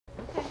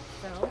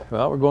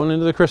Well, we're going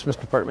into the Christmas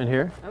department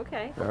here.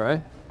 Okay. All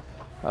right.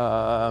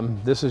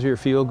 This is your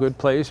feel-good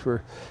place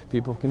where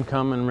people can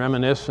come and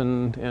reminisce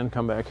and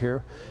come back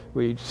here.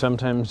 We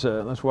sometimes,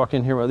 let's walk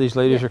in here while these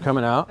ladies are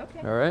coming out.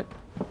 Okay. All right.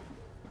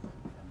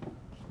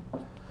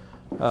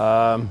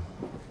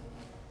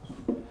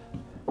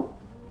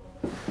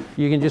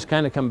 You can just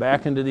kind of come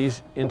back into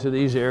these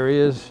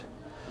areas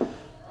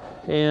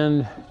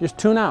and just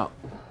tune out.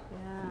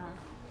 Yeah.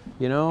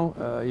 You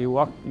know,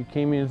 you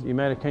came in, you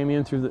might have came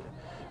in through the,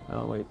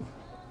 oh wait.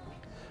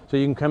 So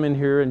you can come in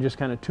here and just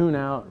kind of tune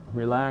out,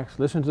 relax,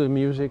 listen to the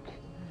music,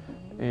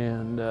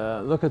 and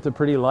look at the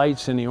pretty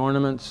lights and the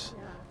ornaments.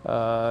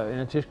 And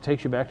it just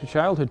takes you back to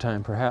childhood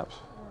time, perhaps,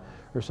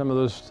 or some of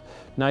those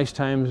nice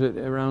times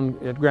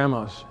at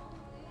Grandma's.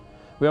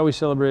 We always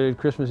celebrated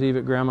Christmas Eve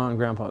at Grandma and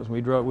Grandpa's.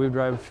 We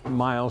drive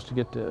miles to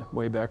get to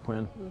way back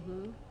when.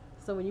 Mm-hmm.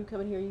 So when you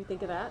come in here, you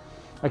think of that?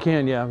 I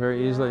can, yeah,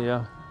 very easily,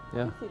 yeah.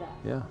 I see that.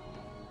 Yeah.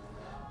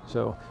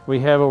 So we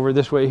have over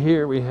this way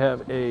here, we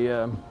have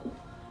a,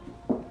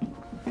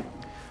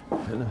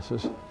 and this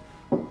is,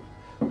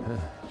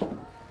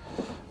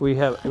 we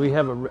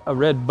have a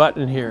red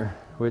button here,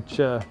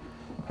 which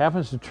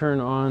happens to turn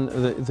on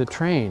the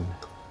train.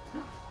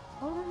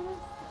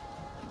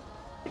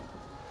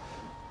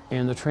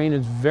 And the train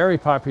is very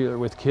popular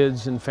with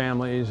kids and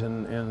families,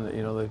 and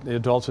you know, the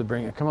adults would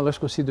bring it. Come on, let's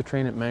go see the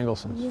train at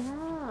Mangelsens. Yeah.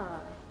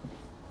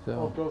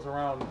 So it goes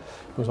around.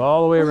 Goes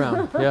all the way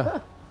around.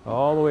 Yeah,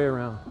 all the way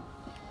around.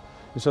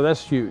 And so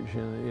that's huge.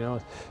 And, you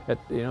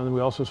know,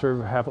 we also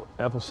serve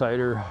apple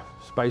cider,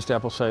 spiced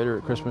apple cider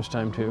at Christmas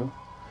time too,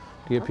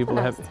 to get people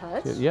to have.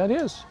 Touch. Yeah, it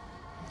is.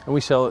 And we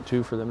sell it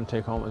too for them to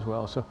take home as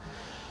well. So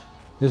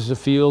this is a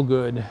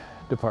feel-good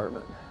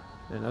department.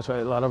 And that's why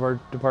a lot of our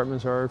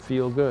departments are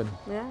feel good.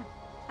 Yeah,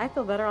 I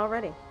feel better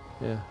already.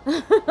 Yeah.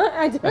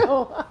 I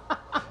do.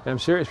 And I'm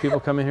serious, people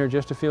come in here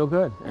just to feel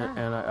good. Yeah.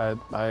 And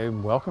I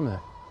welcome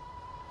that.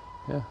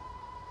 Yeah.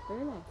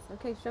 Very nice.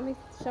 Okay, show me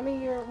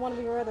one of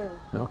your other.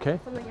 Okay.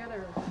 Some of the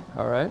other.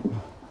 All right.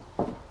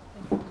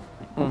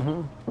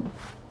 Mm-hmm.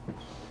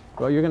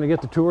 Well, you're going to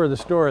get the tour of the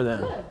store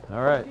then. Good.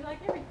 All right. You like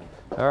everything.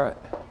 All right.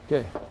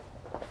 Okay.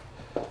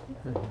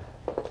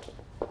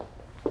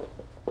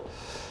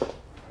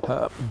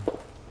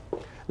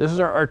 This is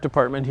our art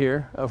department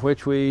here, of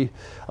which a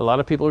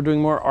lot of people are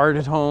doing more art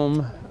at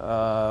home.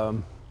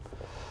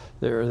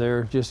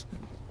 They're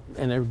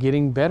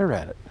getting better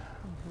at it.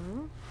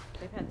 Mm-hmm.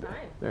 They've had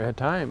time. They've had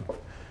time.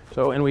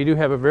 So, and we do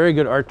have a very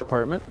good art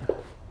department.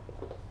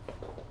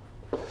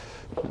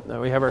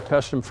 Now we have our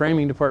custom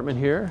framing department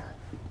here,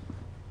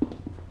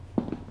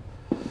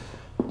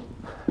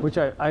 which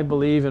I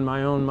believe in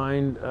my own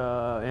mind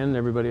and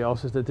everybody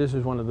else's that this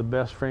is one of the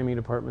best framing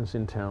departments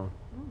in town.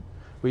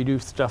 We do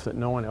stuff that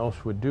no one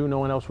else would do, no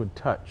one else would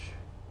touch.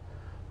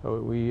 So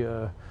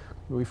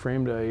we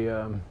framed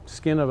a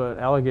skin of an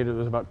alligator that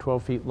was about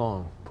 12 feet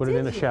long. Put it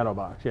in a shadow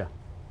box, yeah.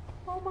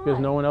 Oh my. Because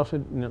no one else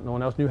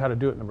knew how to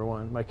do it, number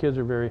one. My kids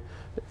are very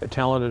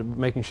talented at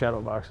making shadow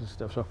boxes and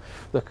stuff. So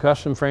the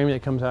custom framing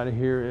that comes out of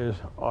here is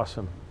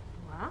awesome.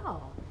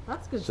 Wow,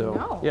 that's good So to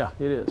know. yeah,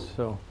 it is.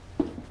 So.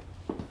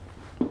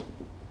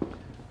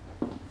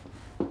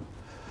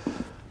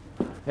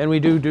 And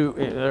we do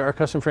our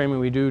custom framing.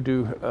 We do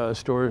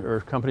stores or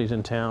companies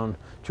in town,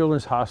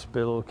 Children's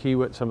Hospital,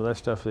 Kiewit, some of that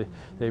stuff.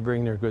 They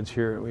bring their goods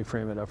here, and we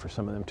frame it up for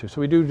some of them too. So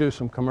we do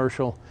some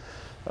commercial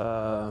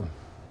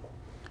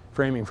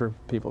framing for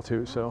people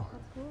too. So,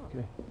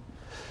 okay.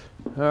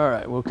 All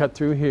right, we'll cut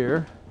through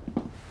here.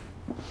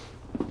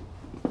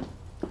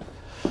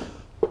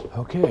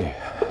 Okay.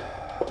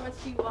 How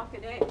much do you walk a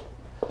day?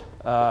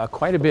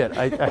 Quite a bit.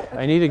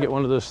 I need to get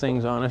one of those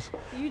things on it.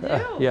 You do?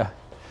 Yeah.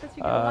 Because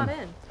you get a lot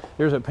in.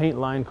 There's a paint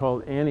line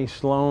called Annie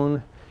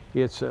Sloan.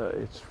 It's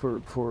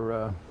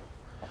for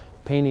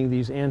painting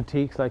these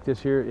antiques like this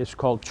here. It's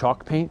called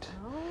chalk paint.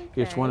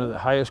 Okay. It's one of the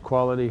highest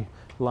quality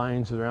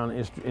lines around,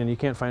 and you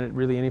can't find it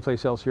really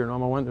anyplace else here in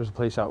Omaha. There's a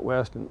place out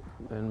west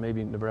and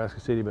maybe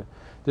Nebraska City, but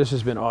this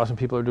has been awesome.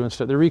 People are doing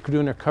stuff. They're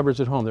redoing their cupboards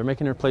at home. They're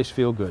making their place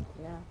feel good.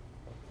 Yeah.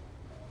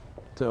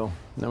 So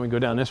then we go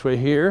down this way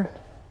here.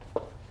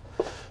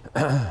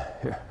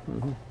 Here.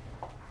 Mm-hmm.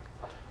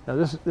 Now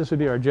this would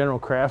be our general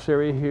crafts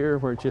area here,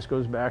 where it just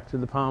goes back to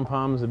the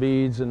pom-poms, the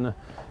beads, and the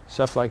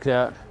stuff like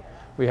that.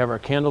 We have our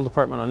candle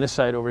department on this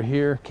side over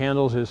here.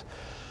 Candles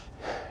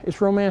it's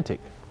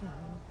romantic.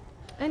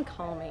 Mm-hmm. And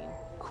calming.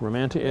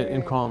 Romantic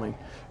and calming.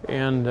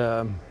 And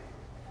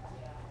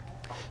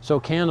so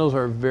candles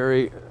are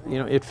very,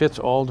 it fits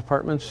all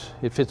departments.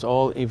 It fits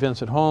all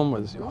events at home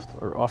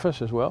or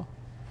office as well.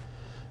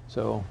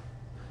 So,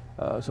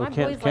 My boys candles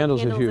like is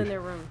candles huge. in their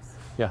rooms.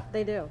 Yeah.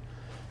 They do.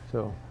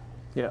 So,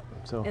 yeah.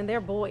 So. And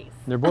they're boys.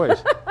 They're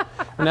boys,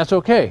 and that's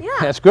okay. Yeah.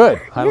 That's good.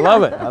 I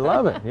love it. I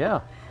love it. Yeah.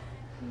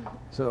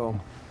 So,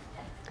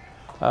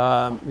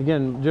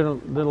 again, a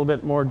little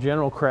bit more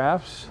general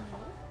crafts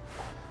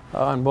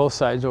on both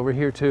sides over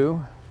here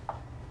too.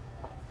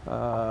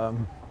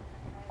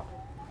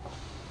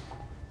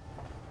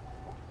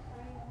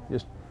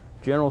 Just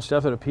general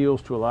stuff that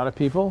appeals to a lot of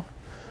people.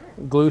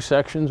 glue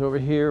sections over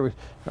here.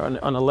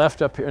 On the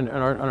left up here, and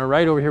on our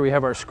right over here, we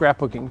have our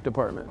scrapbooking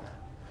department.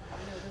 I know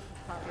this is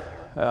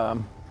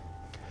popular.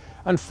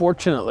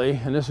 Unfortunately,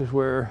 and this is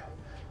where,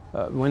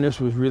 when this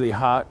was really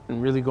hot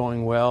and really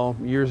going well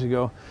years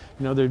ago,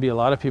 you know, there'd be a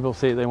lot of people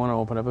say they want to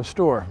open up a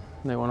store.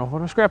 They want to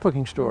open a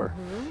scrapbooking store.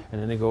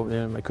 And then they go,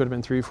 there could have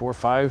been 3, 4,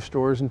 5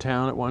 stores in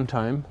town at one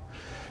time.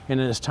 And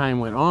as time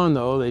went on,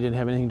 though, they didn't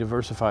have anything to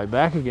diversify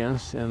back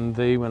against, and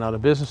they went out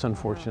of business,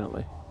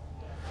 unfortunately.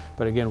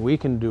 But again, we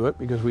can do it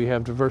because we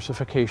have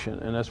diversification,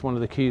 and that's one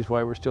of the keys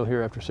why we're still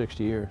here after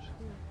 60 years.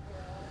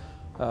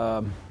 I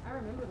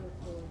remember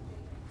this store.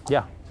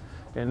 Yeah,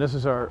 and this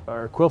is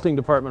our quilting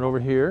department over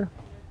here.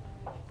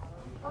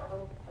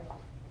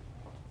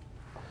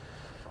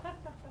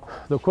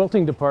 The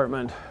quilting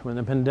department, when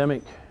the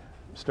pandemic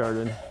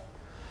started,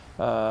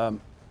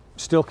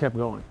 still kept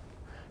going.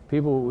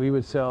 We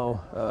would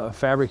sell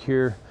fabric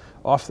here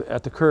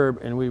at the curb,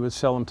 and we would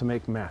sell them to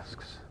make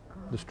masks.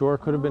 The store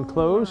could have been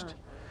closed.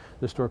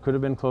 The store could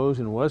have been closed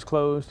and was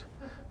closed,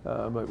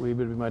 but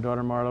my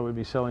daughter Marla would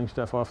be selling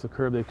stuff off the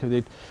curb.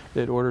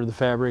 They'd order the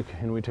fabric,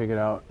 and we'd take it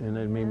out, and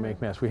they'd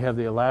make masks. We have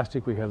the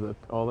elastic, we have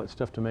all that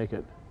stuff to make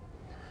it.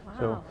 Wow.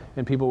 So,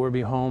 and people would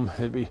be home.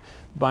 They'd be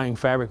buying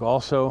fabric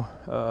also.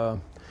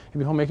 They'd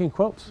be home making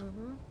quilts.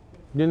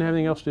 Didn't have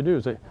anything else to do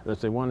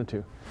as they wanted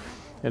to.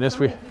 And this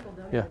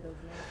yeah.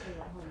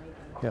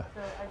 Yeah,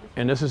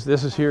 and this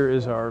is here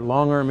is our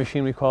long arm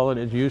machine, we call it.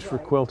 It's used for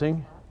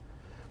quilting.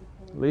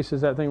 Lisa,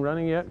 is that thing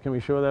running yet? Can we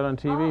show that on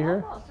TV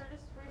here? Almost. They're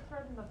just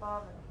rethreading the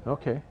bobbin.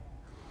 Okay.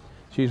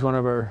 She's one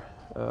of our,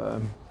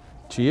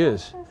 she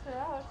is.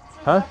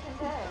 Huh?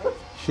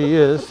 She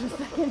is.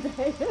 Second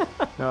day.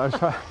 No,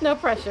 No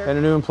pressure. and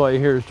a new employee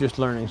here is just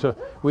learning. So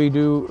we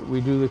do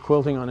the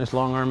quilting on this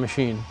long arm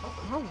machine.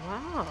 Oh,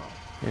 wow.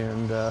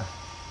 And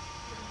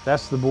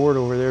that's the board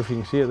over there. If you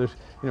can see it, there's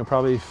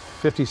probably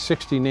 50,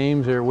 60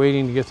 names there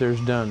waiting to get theirs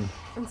done.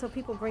 And so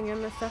people bring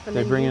in this stuff and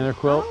They bring in their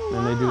quilt Oh,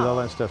 and they do all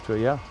wow. that stuff to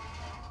it. Yeah.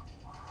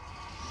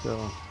 So.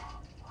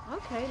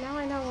 Okay, now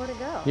I know where to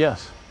go.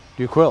 Yes.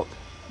 Do you quilt?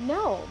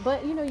 No,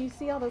 but you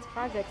see all those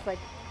projects like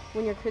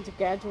when your kids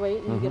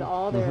graduate and you get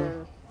all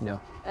their Yeah.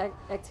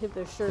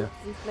 their shirts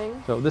and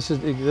things. So this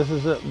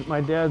is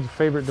my dad's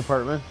favorite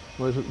department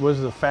was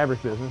the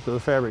fabric business, so the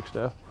fabric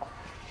stuff.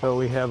 So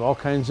we have all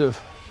kinds of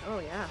Oh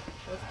yeah,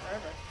 that's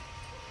forever.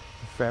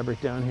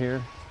 fabric down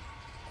here.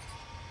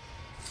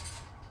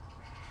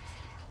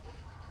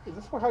 Is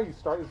this how you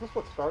start? Is this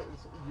what started?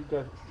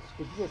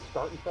 Did you guys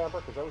start in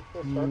fabric? Is that what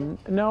you guys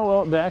started? No,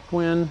 well, back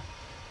when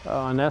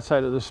on that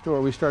side of the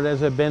store, we started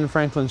as a Ben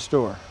Franklin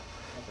store.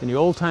 And the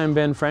old time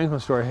Ben Franklin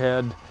store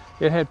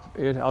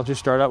I'll just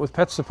start out with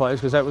pet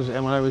supplies because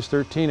and when I was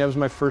 13, that was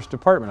my first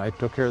department. I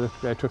took care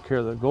of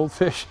the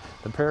goldfish,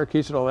 the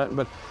parakeets, and all that.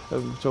 But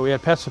so we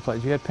had pet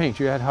supplies, you had paint,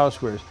 you had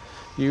housewares,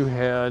 you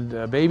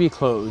had baby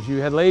clothes, you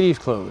had ladies'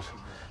 clothes,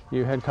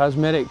 you had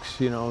cosmetics,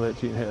 that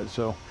you had.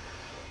 So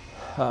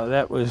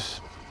that was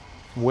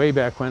way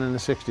back when in the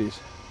 60s.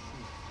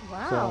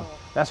 Wow. So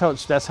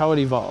that's how it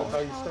evolved.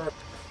 That's how you start.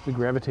 We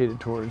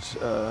gravitated towards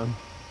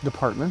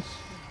departments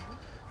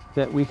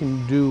that we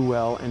can do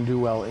well and do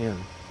well in.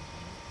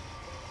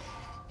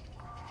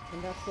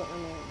 And that's what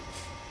remains.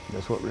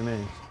 That's what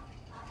remains.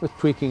 With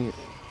tweaking it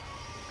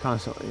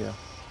constantly, yeah.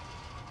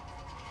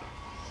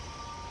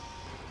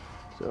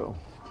 So,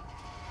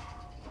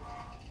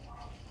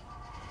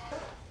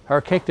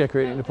 our cake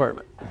decorating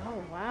department.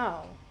 Oh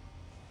wow.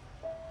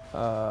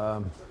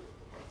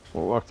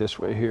 We'll walk this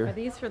way Are here.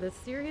 these for the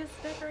serious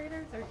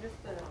decorators or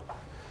just the?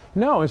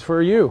 No, it's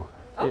for you.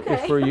 Okay.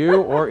 It's for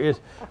you, or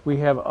we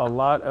have a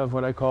lot of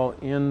what I call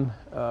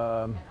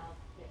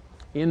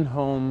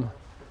in-home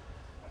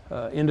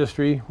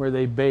industry where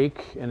they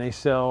bake and they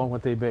sell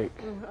what they bake.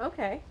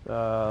 Okay.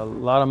 A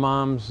lot of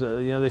moms,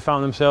 they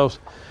found themselves,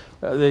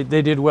 they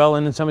did well,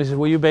 and then somebody says,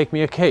 will you bake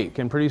me a cake?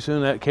 And pretty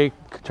soon that cake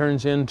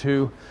turns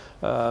into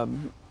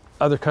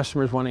other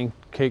customers wanting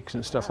cakes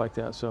and stuff like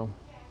that. So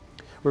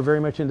we're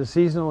very much into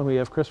seasonal, and we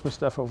have Christmas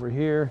stuff over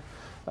here.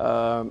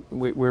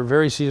 We're a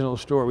very seasonal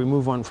store. We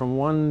move on from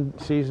one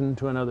season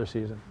to another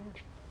season.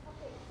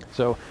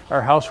 So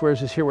our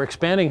housewares is here. We're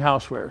expanding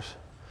housewares.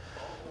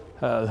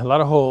 A lot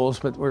of holes,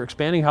 but we're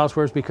expanding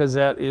housewares because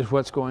that is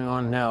what's going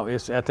on now.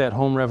 It's at that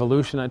home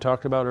revolution I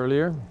talked about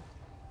earlier.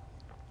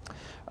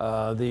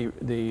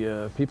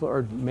 The people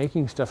are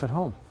making stuff at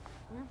home.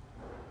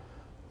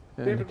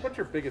 And David, what's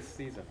your biggest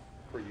season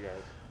for you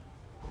guys?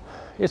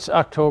 it's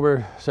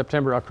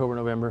September, October,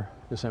 November,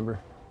 December.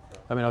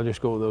 I mean, I'll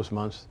just go with those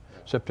months.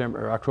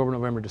 October,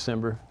 November,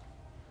 December.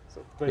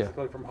 So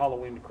basically from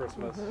Halloween to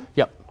Christmas.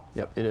 Yep,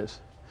 it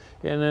is.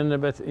 And then,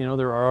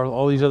 there are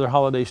all these other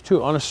holidays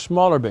too, on a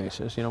smaller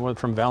basis,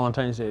 from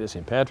Valentine's Day to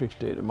St. Patrick's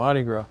Day to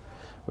Mardi Gras.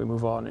 We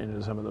move on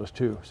into some of those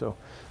too. So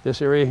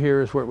this area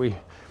here is where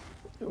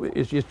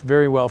it's just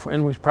very well,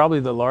 and we're probably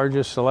the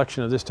largest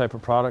selection of this type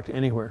of product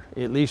anywhere,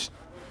 at least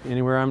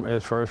anywhere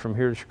as far as from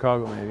here to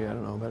Chicago maybe, I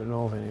don't know, but I don't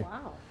know of any.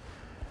 Wow.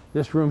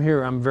 This room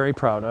here I'm very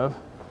proud of.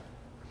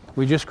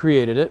 We just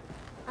created it.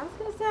 I was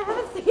gonna say I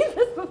haven't seen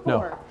this before.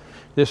 No.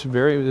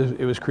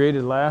 It was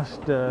created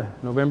last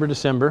November,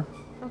 December.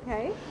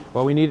 Okay.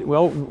 Well,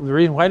 the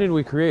reason, why did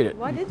we create it?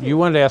 Why did you? You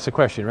wanted to ask the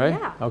question, right?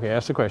 Yeah. Okay,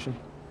 ask the question.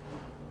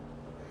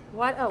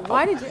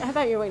 Why did you? I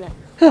thought you were waiting.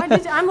 Why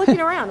did you? I'm looking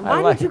around.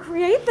 Why like did you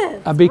create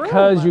this?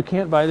 Because room? you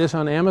can't buy this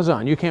on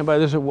Amazon. You can't buy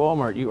this at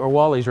Walmart or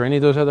Wally's or any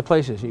of those other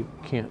places. You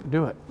can't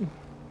do it.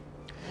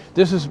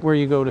 This is where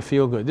you go to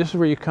feel good. This is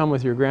where you come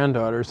with your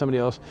granddaughter or somebody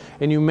else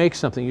and you make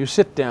something. You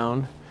sit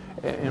down,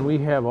 and we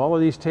have all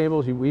of these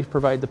tables. We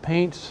provide the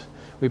paints.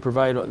 We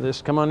provide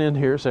this. Come on in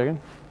here a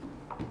second.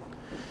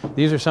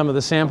 These are some of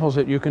the samples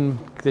that you can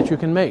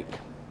make.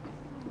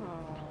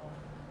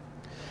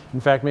 In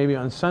fact, maybe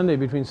on Sunday,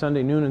 between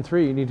Sunday noon and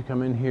 3, you need to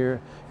come in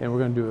here, and we're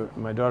going to do.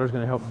 My daughter's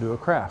going to help do a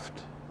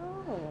craft,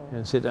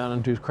 and sit down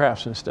and do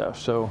crafts and stuff.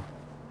 So.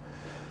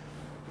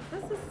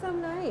 This is so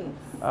nice.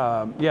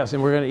 Yes,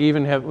 and we're going to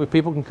even have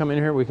people can come in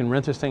here. We can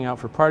rent this thing out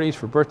for parties,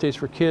 for birthdays,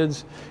 for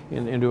kids,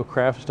 and do a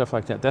craft and stuff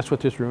like that. That's what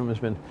this room has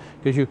been,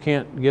 because you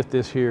can't get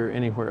this here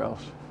anywhere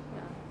else.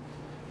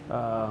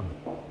 Yeah.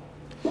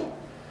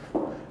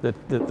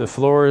 The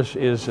floor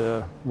is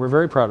we're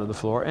very proud of the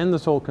floor and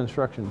this whole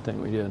construction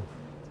thing we did.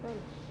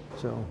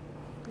 So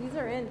these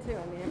are in too.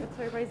 I mean, if it's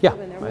everybody's yeah,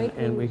 doing, they're making,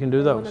 and we can do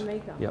they those. wanna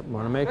make them. Yep,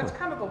 want to make That's them.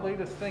 kind of the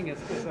latest thing is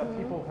that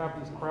people have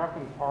these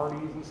crafting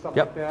parties and stuff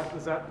Yep. like that.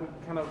 Is that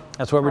kind of?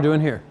 That's what we're doing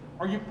here.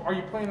 Are you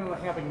planning on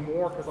having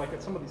more? Because like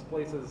at some of these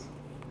places,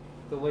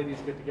 the ladies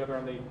get together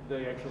and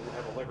they actually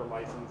have a liquor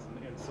license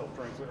and sell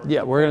drinks.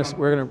 Yeah, we're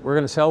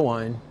gonna sell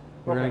wine.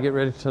 We're going to get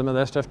ready to some of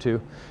that stuff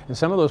too. And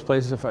some of those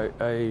places,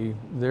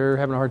 they're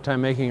having a hard time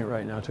making it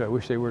right now too. I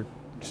wish they were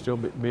still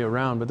be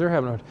around, but they're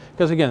having a hard,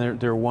 because again,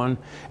 they're one,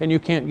 and you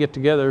can't get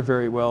together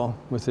very well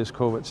with this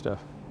COVID stuff.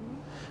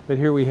 But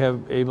here we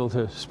have able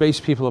to space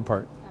people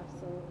apart.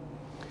 Absolutely.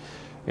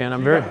 And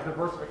I'm You very got the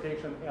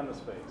diversification and the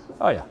space.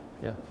 Oh yeah,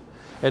 yeah.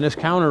 And this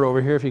counter over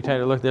here, if you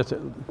kind of look, that's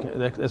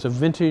a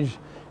vintage.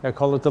 I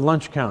call it the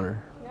lunch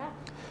counter.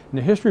 And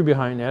the history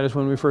behind that is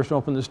when we first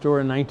opened the store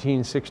in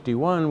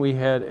 1961, we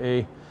had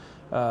a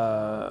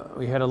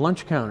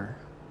lunch counter.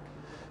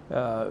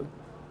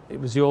 It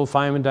was the old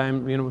 5 and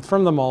dime,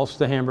 from the malts,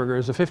 the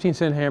hamburgers, the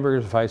 15-cent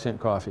hamburgers, 5-cent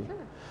coffee.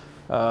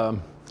 Sure.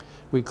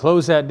 We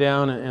closed that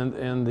down,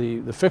 and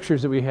the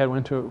fixtures that we had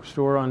went to a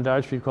store on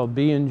Dodge Street called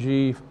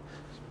B&G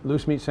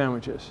Loose Meat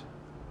Sandwiches.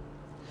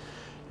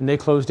 And they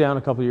closed down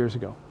a couple years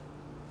ago.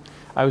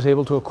 I was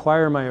able to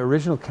acquire my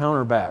original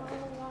counter back.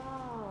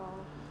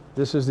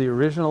 This is the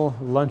original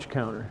lunch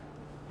counter,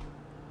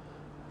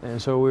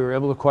 and so we were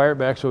able to acquire it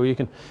back so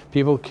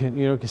people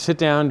can sit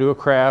down, do a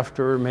craft,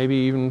 or maybe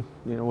even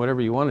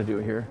whatever you want to do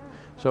here.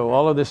 So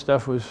all of this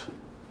stuff was,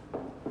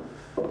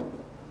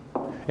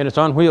 and it's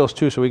on wheels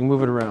too, so we can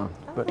move it around.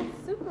 That's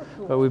super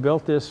cool. But we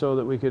built this so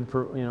that we could,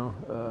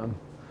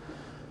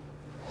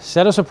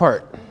 set us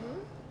apart.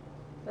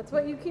 That's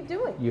what you keep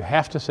doing. You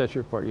have to set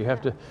your apart. You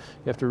have to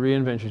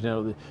reinvent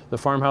yourself. The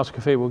Farmhouse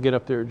Cafe, we'll get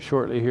up there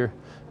shortly here.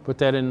 Put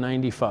that in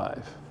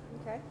 95.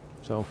 Okay.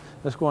 So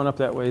let's go on up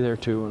that way there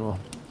too, and we'll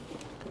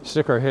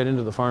stick our head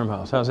into the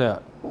farmhouse. How's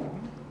that?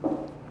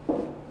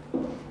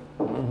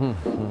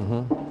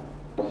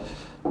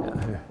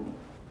 Yeah, here.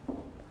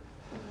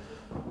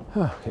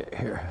 Okay,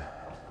 here.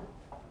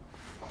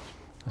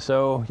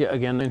 So yeah,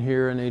 again in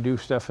here, and they do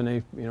stuff,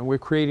 and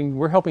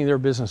we're helping their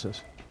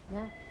businesses.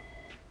 Yeah.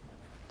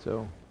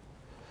 So.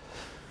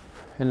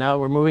 And now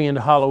we're moving into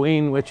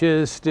Halloween, which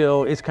is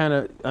still, it's kind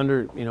of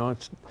under,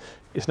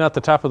 it's not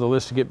the top of the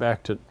list to get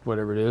back to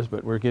whatever it is,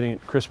 but we're getting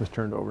Christmas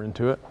turned over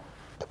into it.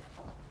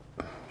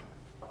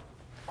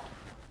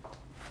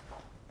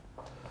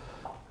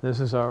 This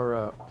is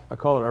our, I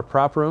call it our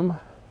prop room.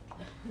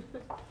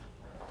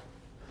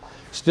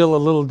 Still a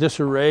little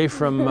disarray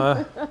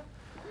from...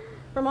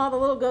 From all the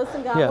little ghosts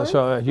and goblins? Yeah,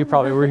 so you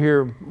probably were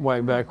here way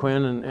back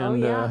when, and Oh,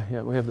 yeah.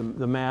 yeah, we have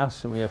the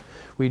masks, and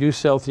we do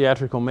sell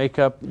theatrical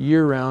makeup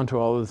year round to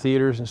all of the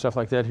theaters and stuff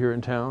like that here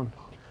in town.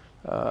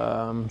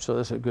 So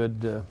that's a good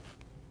You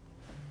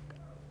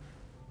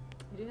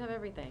do have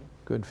everything.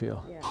 good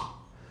feel. Yeah.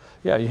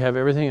 Yeah, you have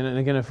everything, and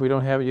again, if we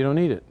don't have it, you don't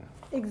need it.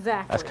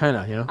 Exactly. That's kind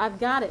of, I've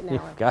got it now.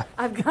 You got it?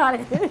 I've got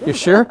it. You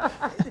sure?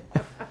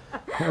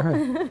 All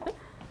right.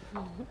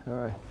 All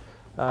right.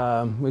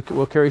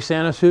 We'll carry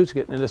Santa suits,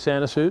 getting into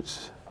Santa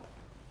suits.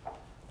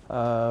 We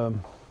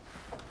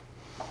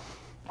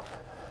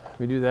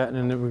do that,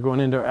 and then we're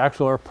going into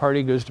our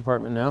party goods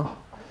department now.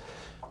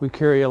 We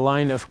carry a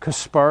line of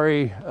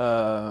Kaspari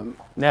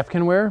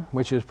napkinware,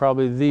 which is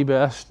probably the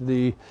best,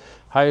 the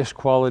highest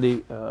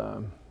quality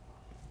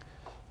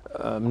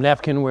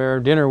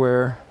napkinware,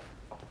 dinnerware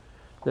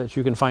that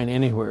you can find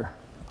anywhere.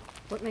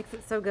 What makes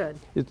it so good?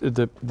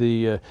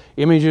 The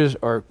images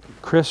are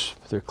crisp,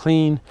 they're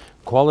clean,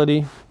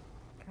 quality.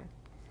 Okay.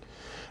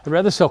 I'd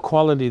rather sell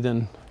quality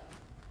than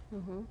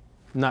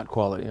not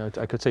quality.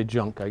 I could say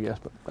junk, I guess,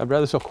 but I'd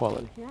rather sell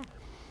quality. Yeah.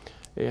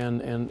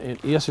 And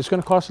yes, it's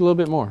going to cost a little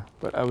bit more,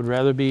 but I would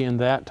rather be in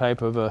that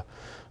type of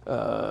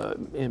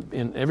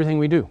in everything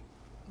we do.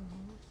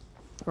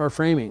 Or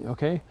framing,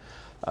 okay?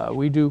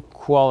 We do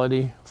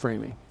quality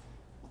framing.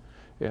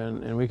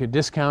 And we could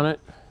discount it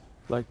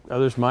like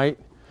others might,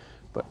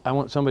 but I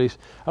want somebody's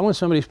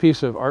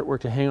piece of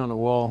artwork to hang on the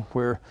wall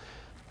where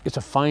it's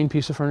a fine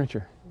piece of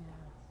furniture.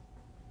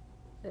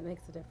 Yeah. It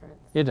makes a difference.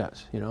 It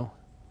does, you know,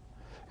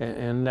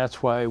 and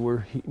that's why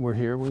we're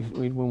here.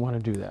 We want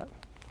to do that.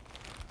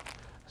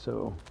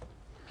 So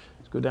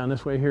let's go down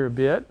this way here a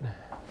bit.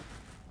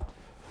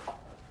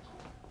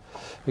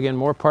 Again,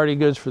 more party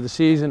goods for the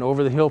season,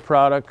 over the hill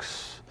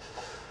products.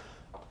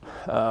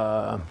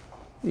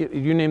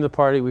 You name the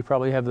party, we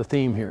probably have the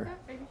theme here.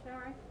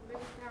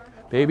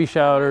 Baby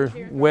shower,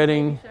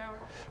 wedding.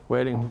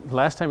 Wedding.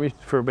 Last time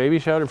for a baby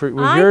shower,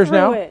 was yours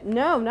now? It.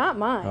 No, not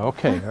mine.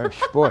 Okay,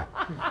 boy.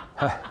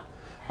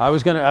 I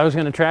was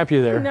gonna trap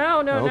you there. No,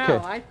 okay.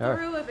 no. I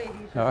threw a baby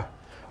shower.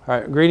 All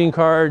right, greeting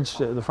cards.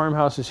 The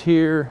farmhouse is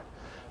here.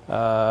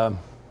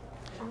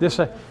 This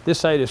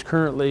site is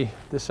currently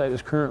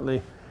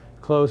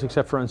closed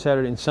except for on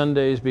Saturday and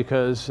Sundays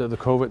because of the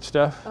COVID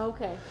stuff.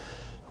 Okay.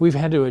 We've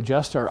had to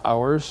adjust our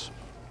hours.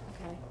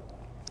 Okay.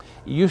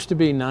 It used to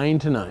be 9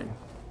 to 9,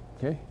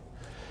 okay?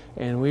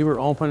 And we were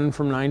open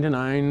from 9 to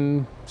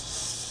 9,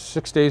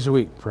 6 days a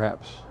week,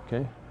 perhaps,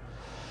 okay?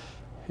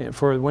 And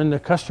for when the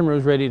customer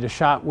was ready to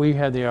shop, we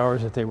had the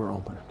hours that they were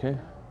open, okay?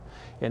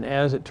 And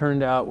as it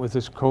turned out with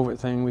this COVID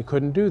thing, we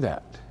couldn't do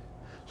that.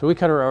 So we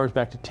cut our hours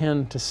back to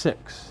 10 to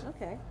 6.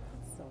 Okay.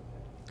 That's so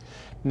good.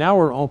 Now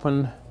we're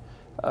open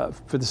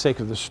for the sake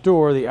of the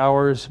store, the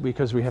hours,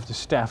 because we have to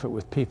staff it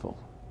with people.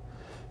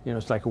 You know,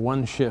 it's like a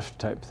one shift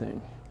type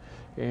thing.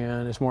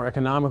 And it's more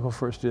economical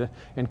for us to do that.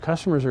 And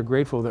customers are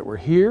grateful that we're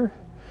here.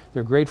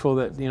 They're grateful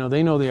that, you know,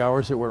 they know the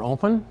hours that we're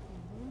open.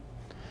 Mm-hmm.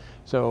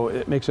 So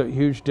it makes a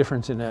huge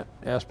difference in that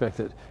aspect,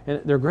 and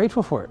they're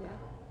grateful for it. Yeah.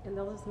 And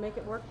they'll just make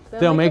it work.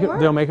 They'll make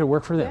it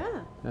work for them.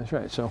 Yeah. That's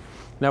right. So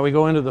now we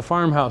go into the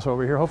farmhouse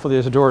over here. Hopefully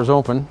this door is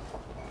open.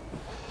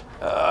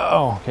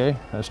 Oh, okay.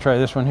 Let's try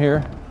this one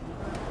here.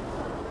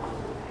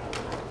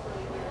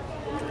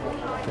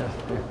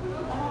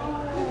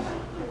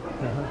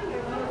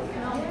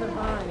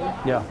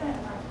 Yeah.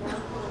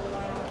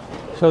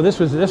 So this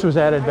was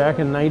added back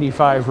in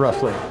 '95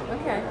 roughly.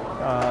 Okay.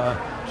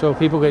 So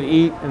people could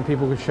eat and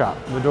people could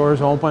shop. The door's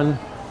open,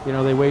 you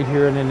know, they wait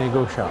here and then they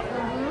go shop.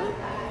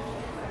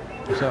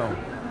 Mm-hmm. So,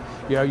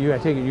 yeah, I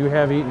take it you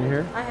have eaten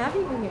here? I have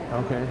eaten here.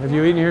 Okay. Have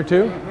you eaten here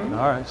too? Mm-hmm.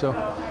 All right. So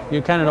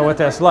you kind of know what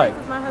that's like.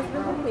 This is my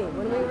husband with me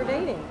when we were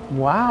dating.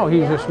 Wow,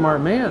 he's a smart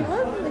man.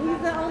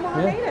 He's the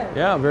Omaha native.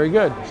 Yeah, very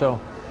good.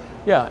 So,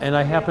 yeah, and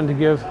I happen to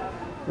give,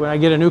 when I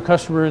get a new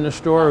customer in the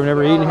store who've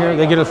never eaten here,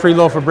 they get a free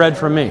loaf of bread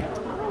from me.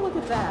 Oh, look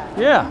at that.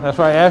 Yeah, that's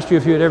why I asked you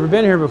if you had ever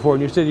been here before,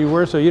 and you said you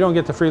were, so you don't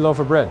get the free loaf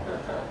of bread.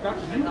 Now,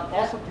 do you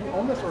also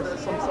own this, or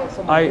is this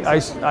some I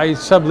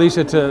sublease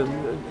it to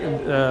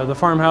the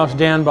farmhouse,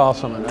 Dan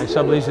Balsaman. I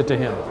sublease it to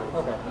him.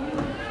 Okay.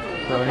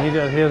 So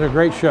he has a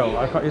great show.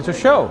 It's a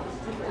show.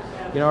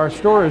 You know, our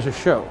store is a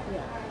show.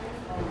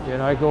 You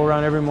know, I go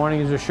around every morning,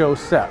 there's a show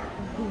set.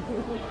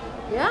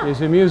 Yeah. Is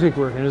the music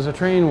working? Is the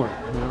train working?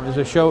 You know, is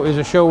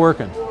a show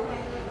working?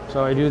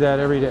 So I do that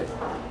every day.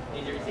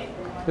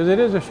 Because it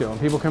is a show, and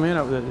people come in.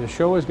 The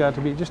show has got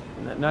to be just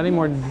not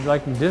anymore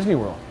like Disney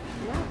World.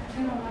 Yeah.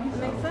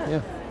 That makes sense.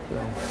 Yeah.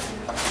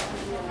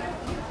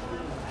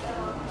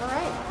 All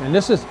right. And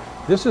this is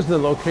the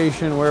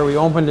location where we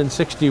opened in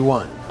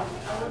 '61.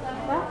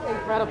 That's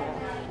incredible.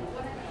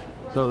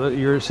 So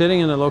you're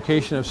sitting in the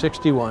location of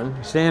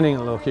 61, standing in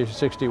the location of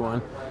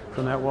 61,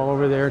 from that wall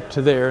over there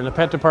to there, and the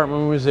pet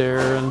department was there,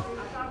 and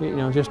you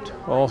know, just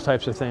all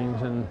types of things.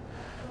 And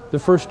the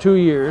first 2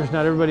 years,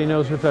 not everybody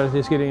knows about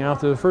this getting out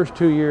there. The first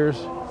 2 years,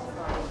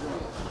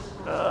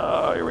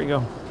 here we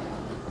go.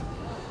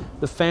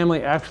 The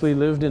family actually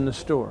lived in the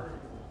store.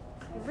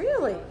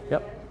 Really?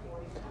 Yep.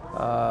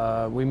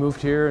 We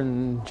moved here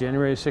in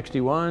January of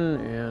 '61,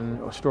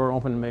 and the store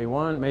opened May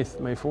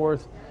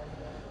 4th.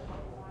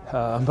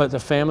 But the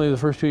family the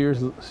first 2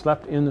 years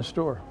slept in the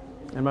store.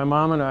 And my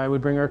mom and I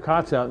would bring our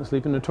cots out and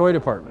sleep in the toy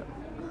department.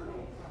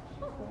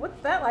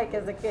 What's that like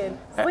as a kid?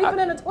 Sleeping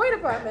in a toy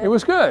department? It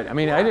was good. I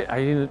mean, I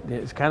didn't.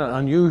 It's kind of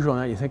unusual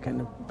now. You think,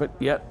 but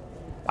yet,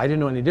 I didn't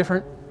know any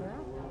different. Yeah.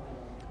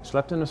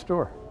 Slept in the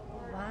store.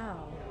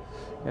 Wow.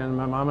 And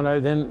my mom and I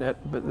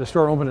but the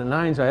store opened at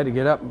 9, so I had to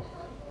get up, and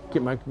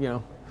get my, you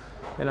know,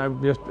 and I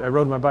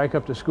rode my bike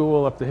up to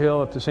school, up the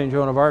hill, up to St.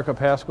 Joan of Arc, up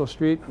Haskell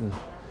Street,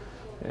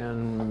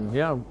 and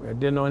yeah, I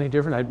didn't know any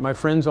different. My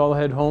friends all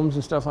had homes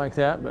and stuff like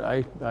that, but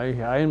I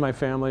and my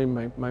family,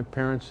 my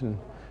parents, and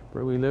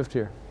where we lived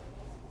here.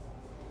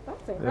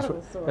 That's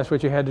incredible. That's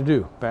what you had to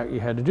do. You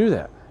had to do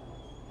that.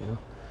 You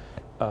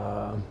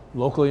know,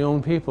 locally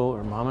owned people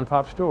or mom and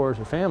pop stores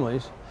or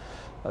families.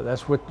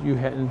 That's what you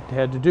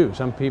had to do.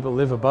 Some people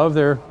live above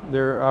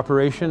their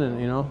operation, and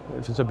you know,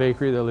 if it's a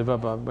bakery, they'll live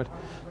above. But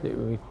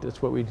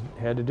that's what we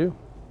had to do.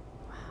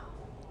 Wow.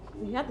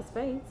 You had the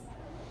space.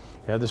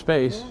 Had the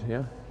space,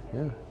 yeah.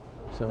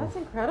 So that's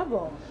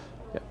incredible.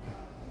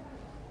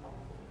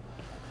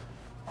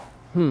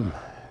 Yeah.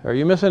 Are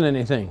you missing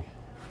anything?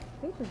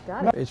 I think we've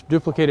got it. It's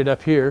duplicated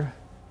up here.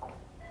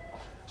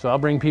 So I'll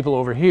bring people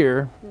over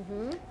here,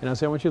 and I'll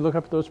say, I want you to look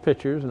up at those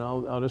pictures, and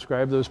I'll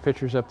describe those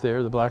pictures up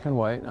there, the black and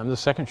white. I'm the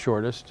second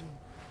shortest.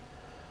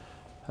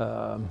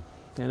 And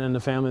then the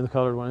family, the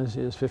colored one,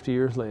 is 50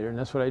 years later, and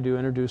that's what I do.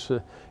 Introduce,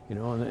 you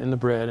know, in the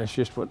bread. It's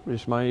just what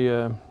is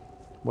my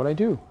what I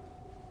do.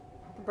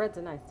 The bread's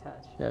a nice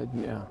touch. Yeah,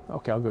 yeah.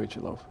 Okay, I'll go eat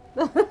your loaf.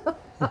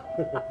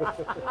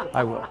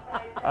 I will.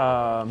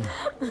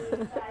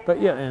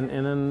 But yeah, and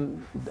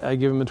then I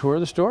give them a tour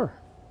of the store,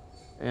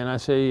 and I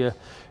say,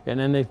 and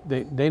then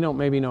they don't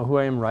maybe know who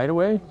I am right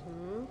away,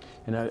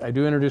 and I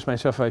do introduce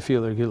myself if I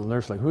feel they get a little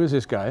nervous, like, who is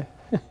this guy?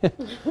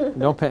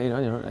 Don't pay, you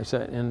know. I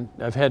said, and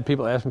I've had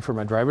people ask me for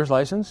my driver's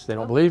license. They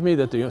don't believe me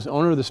that the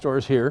owner of the store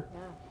is here.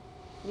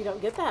 Yeah. You don't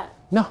get that.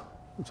 No,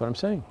 that's what I'm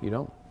saying. You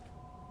don't.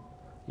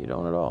 You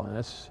don't at all, and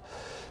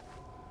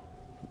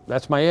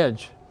that's my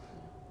edge.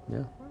 Yeah.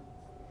 A You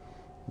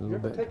little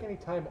ever bit. take any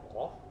time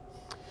off?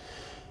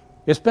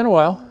 It's been a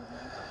while.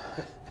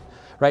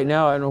 Right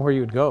now, I don't know where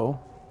you would go,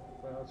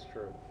 Well, that's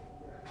true.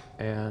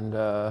 and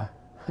I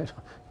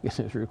guess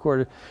it's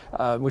recorded,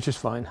 which is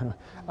fine.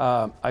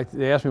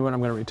 They asked me when I'm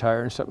going to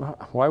retire, and stuff.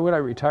 Why would I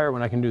retire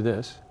when I can do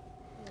this?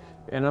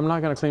 And I'm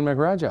not going to clean my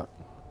garage out.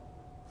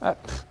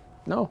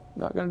 No,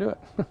 not going to do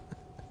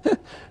it.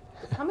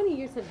 How many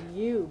years have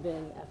you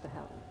been at the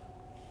helm?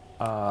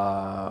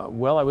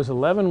 Well, I was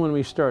 11 when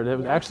we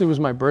started. It actually was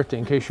my birthday,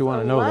 in case you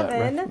want to know that.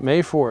 11?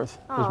 May 4th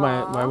was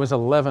Aw. I was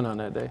 11 on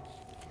that day.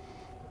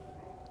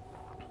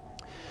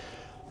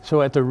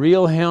 So at the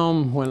real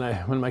helm,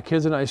 when my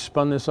kids and I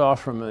spun this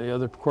off from the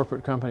other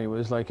corporate company,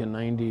 was like in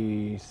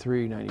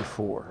 93,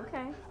 94.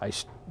 Okay. I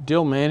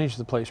still managed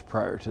the place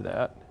prior to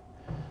that.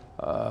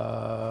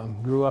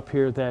 Grew up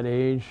here at that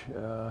age.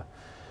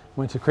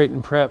 Went to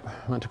Creighton Prep,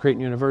 went to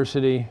Creighton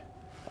University.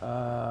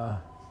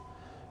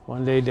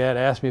 One day Dad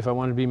asked me if I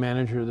wanted to be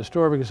manager of the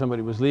store because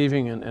somebody was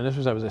leaving, and this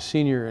was, I was a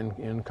senior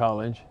in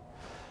college.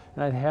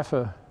 And I had half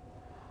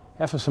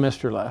a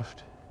semester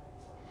left.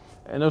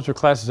 And those were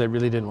classes I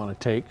really didn't want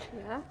to take.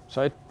 Yeah.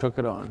 So I took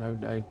it on.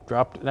 I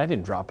dropped, and I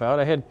didn't drop out.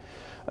 I had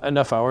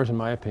enough hours, in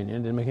my opinion.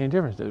 It didn't make any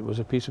difference. Was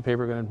a piece of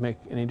paper going to make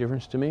any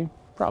difference to me?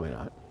 Probably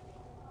not.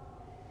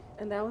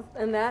 And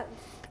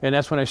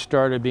that's when I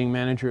started being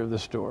manager of the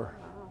store.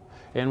 Wow.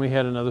 And we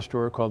had another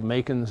store called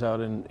Mangelsen's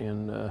out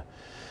in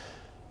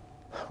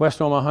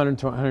West Omaha,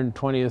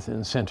 120th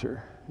and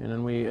Center. And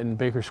then in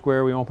Baker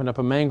Square, we opened up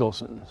a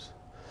Mangelsens.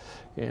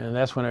 And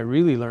that's when I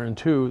really learned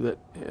too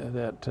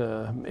that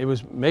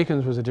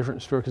Mangelsens was a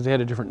different store because they had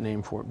a different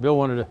name for it.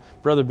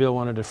 Brother Bill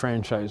wanted to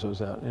franchise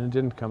those out, and it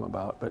didn't come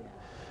about. But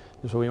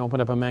so we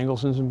opened up a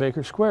Mangelsens in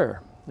Baker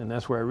Square, and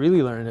that's where I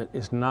really learned that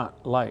it's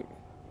not like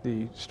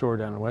the store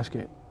down in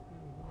Westgate.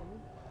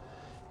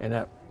 And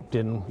that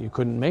you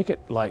couldn't make it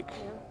like.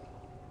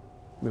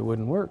 It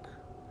wouldn't work.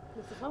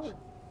 This is home.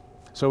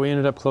 So we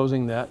ended up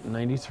closing that in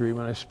 '93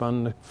 when I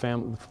spun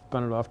it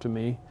off to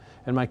me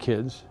and my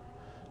kids.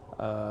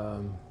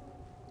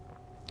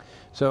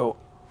 So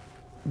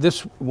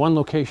this one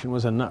location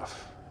was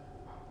enough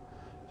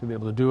to be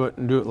able to do it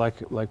and do it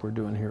like we're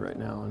doing here right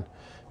now. And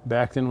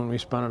back then when we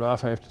spun it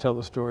off, I have to tell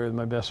the story of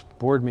my best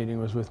board meeting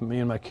was with me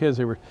and my kids.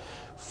 They were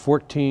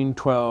 14,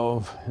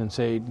 12, and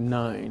say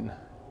 9.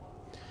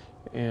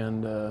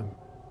 And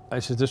I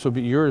said, this will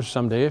be yours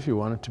someday if you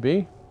want it to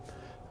be.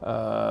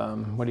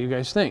 What do you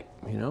guys think?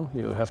 You know,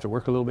 you'll have to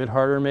work a little bit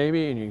harder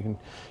maybe, and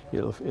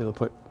it'll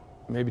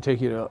maybe take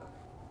you to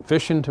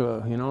fishing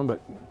to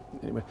but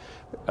anyway.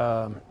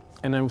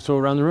 And then so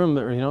around the room,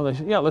 they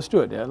said, yeah, let's do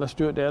it, Dad. Let's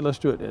do it, Dad. Let's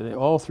do it. And they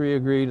all three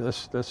agreed.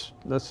 Let's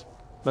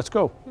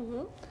go.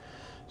 Mm-hmm.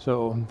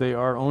 So they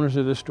are owners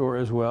of this store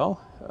as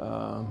well.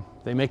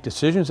 They make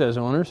decisions as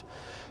owners,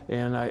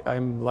 and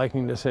I'm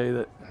liking to say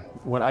that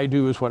what I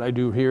do is what I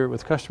do here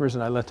with customers,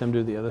 and I let them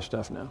do the other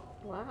stuff now.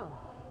 Wow.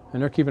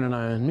 And they're keeping an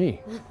eye on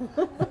me.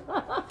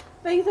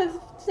 Things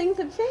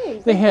have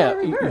changed. They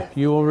have.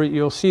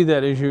 You'll see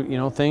that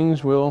as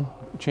things will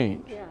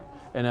change. Yeah.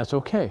 And that's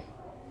okay.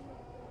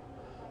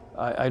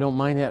 I don't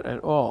mind that at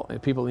all.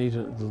 People need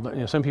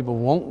to, some people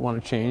won't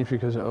want to change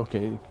because,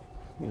 okay,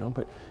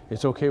 but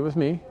it's okay with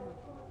me.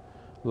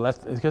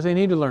 Because they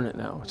need to learn it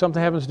now. If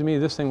something happens to me,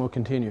 this thing will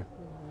continue.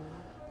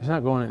 It's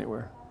not going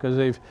anywhere because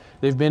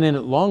they've been in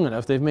it long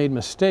enough. They've made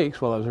mistakes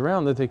while I was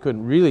around that they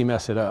couldn't really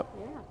mess it up.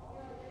 Yeah.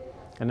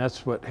 And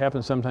that's what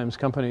happens sometimes.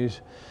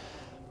 Companies,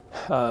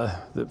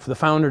 the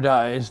founder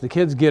dies, the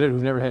kids get it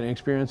who've never had any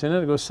experience, and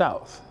then it goes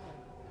south.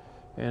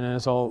 And then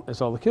it's all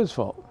the kids'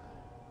 fault.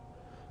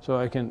 So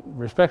I can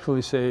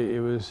respectfully say it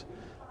was,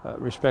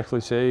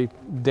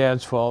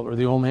 Dad's fault or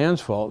the old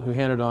man's fault who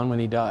handed on when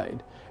he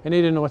died. And they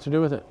didn't know what to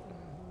do with it.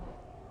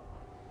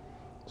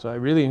 So I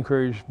really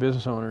encourage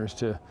business owners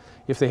to,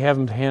 if they have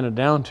them to hand it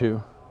down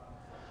to,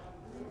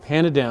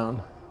 hand it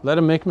down, let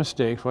them make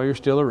mistakes while you're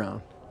still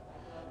around.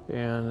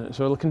 And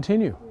so it'll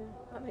continue. Yeah,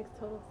 that makes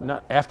total sense.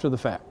 Not after the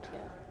fact. Yeah.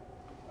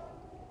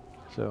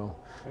 So.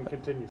 And continue.